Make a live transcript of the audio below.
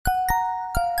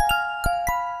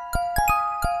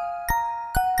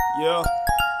Yeah.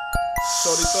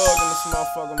 Shawty Thug in this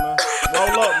motherfucker, man.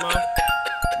 Roll up, man.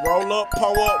 Roll up,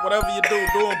 pull up, whatever you do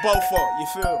them both up, you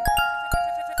feel me?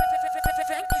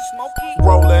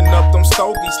 Rolling up them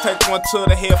stogies, take one to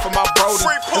the head for my brody.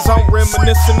 As I'm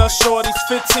reminiscing of shorties,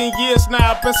 15 years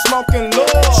now I've been smoking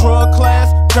love. Drug class,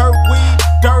 dirt weed,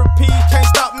 dirt pee, can't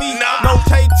stop me. No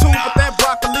K2, but that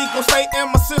broccoli gon' stay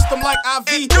in my system like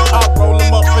IV. I roll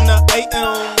them up in the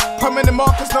AM. Permanent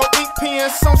markers, no ink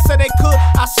pens. Some say they could,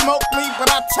 I smoke me, but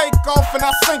I take off and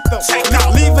I sink them.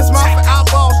 Leave his mouth and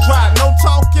eyeballs dry, no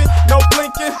talking, no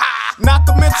blinking. Not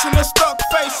to mention a stuck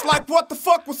face, like what the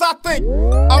fuck was I thinking?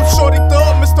 I'm Shawty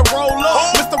Thug, Mr. Roll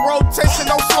Up, Mr. Rotation,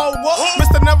 no slow up,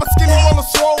 Mr. Never Skinny Roller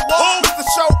Swole up, Mr.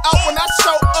 Show Out when I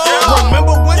show up.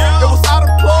 Remember when it was out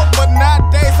of plug, but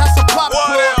nowadays I supply the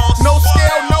plug. No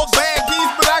scale, no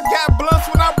baggies, but I got blunts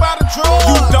when I buy the drugs.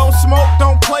 You don't smoke,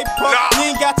 don't play punk,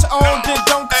 you ain't got your own, then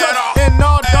don't touch. And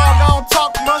no dog, I don't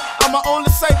talk much, I'ma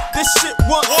only say this shit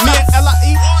once. Me and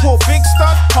L.I.E. pull big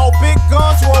stunts, hold big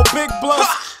guns, roll big blunts.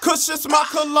 Kush is my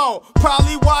cologne,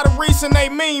 probably why the reason they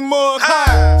mean mug.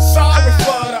 Sorry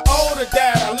for the older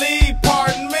dad, I leave,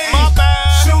 pardon me. My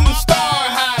bad. Shooting star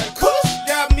high, Kush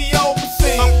got me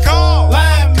overseas. I'm cold.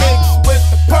 Lime mixed with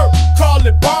the perk, call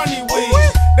it Barney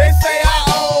weed. They say I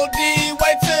OD,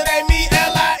 wait till they meet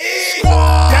L.I.E.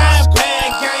 Damn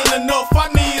bag ain't enough, I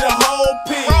need a whole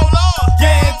P.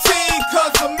 Guaranteed,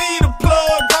 cause of me the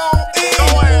plug gon' eat.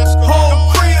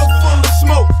 Whole crib full of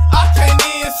smoke, I can't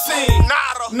even see.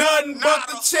 Nothing but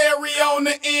the cherry on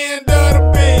the end of the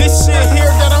bed. This shit here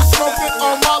that I'm smoking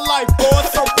on my life, boy,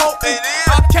 it's so potent.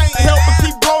 I can't help but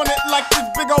keep blowing it like this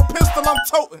big old pistol I'm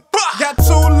toting. Got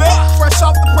 2 lit, fresh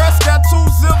off the press, got 2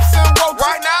 zips and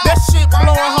roaches. That shit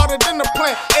blowing harder than the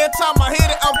plant. Every time I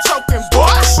hit it, I'm choking. Boy,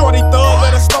 Shawty Thug,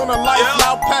 let us stone a life.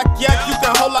 Loud pack yak, you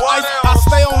can hold the ice. I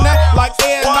stay on that like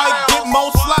air night, get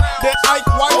more slot than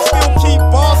Ike White. Still keep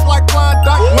balls like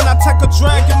Klondike. When I take a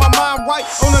drag, get my mind right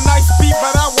on a nice beat,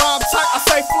 but I rhyme tight. I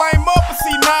say flame up and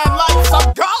see 9 lights.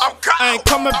 I'm gone. I ain't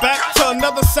coming back to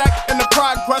another sack and the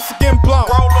progress again blown.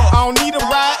 I don't need a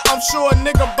ride. I'm sure a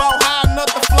nigga bout high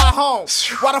enough to fly home.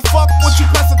 Why the fuck would you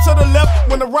pass it to the left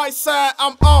when the right side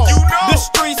I'm on? This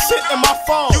street's hitting my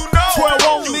phone. 12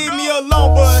 won't leave me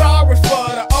alone, but sorry for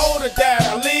the older dad.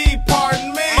 I leave,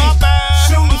 pardon me.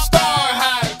 Shooting star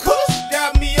high, Kush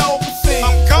got me overseas.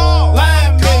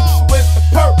 Lime mixed with the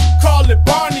perk, call it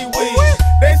Barney weed.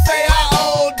 They say I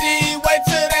OD, wait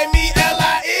till they meet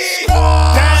L.I.E.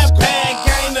 Damn bag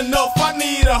ain't enough, I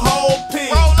need a whole P.